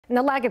And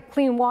the lack of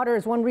clean water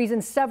is one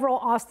reason several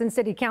Austin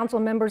City Council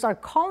members are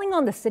calling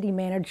on the city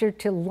manager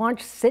to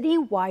launch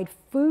citywide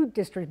food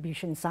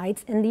distribution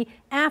sites in the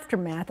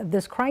aftermath of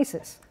this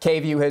crisis.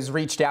 KVUE has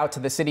reached out to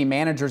the city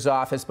manager's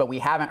office, but we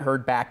haven't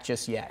heard back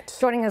just yet.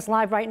 Joining us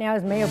live right now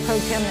is Mayor Pro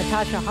Tem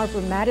Natasha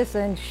Harper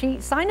Madison. She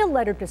signed a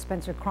letter to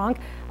Spencer Cronk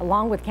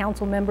along with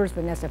council members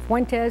Vanessa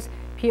Fuentes,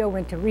 Pio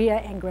Renteria,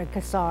 and Greg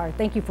Cassar.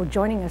 Thank you for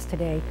joining us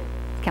today,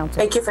 Council.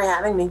 Thank you for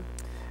having me.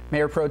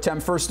 Mayor Pro Tem,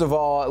 first of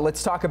all,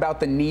 let's talk about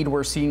the need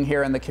we're seeing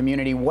here in the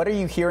community. What are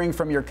you hearing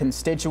from your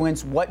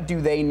constituents? What do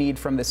they need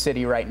from the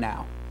city right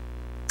now?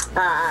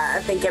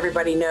 I think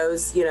everybody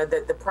knows,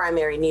 that the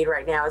primary need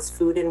right now is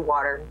food and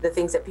water, the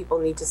things that people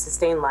need to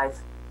sustain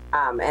life.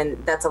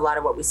 And that's a lot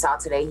of what we saw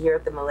today here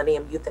at the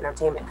Millennium Youth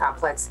Entertainment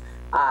Complex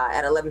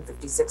at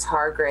 1156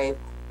 Hargrave.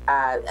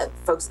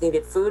 Folks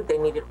needed food, they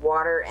needed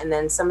water, and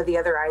then some of the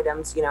other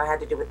items, had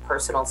to do with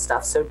personal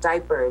stuff. So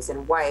diapers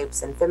and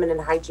wipes and feminine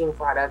hygiene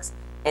products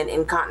and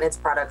incontinence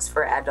products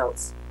for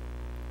adults.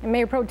 And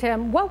Mayor Pro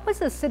Tem, what was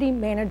the city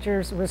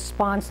manager's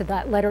response to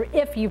that letter,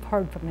 if you've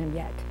heard from him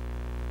yet?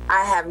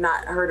 I have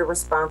not heard a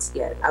response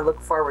yet. I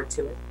look forward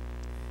to it.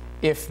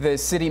 If the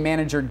city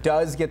manager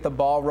does get the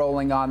ball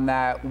rolling on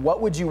that, what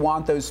would you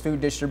want those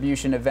food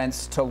distribution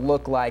events to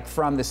look like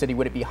from the city?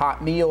 Would it be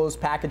hot meals,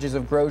 packages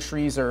of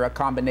groceries, or a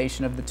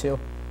combination of the two?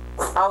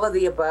 All of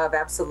the above,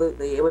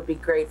 absolutely. It would be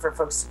great for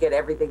folks to get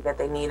everything that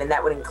they need, and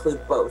that would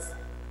include both.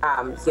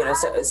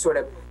 So it's sort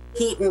of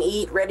heat and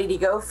eat, ready to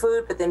go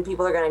food, but then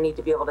people are going to need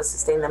to be able to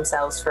sustain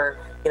themselves for,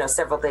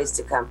 several days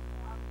to come.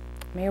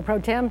 Mayor Pro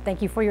Tem,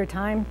 thank you for your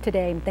time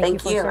today.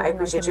 Thank you. I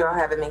appreciate you all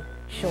having me.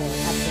 Sure,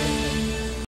 absolutely.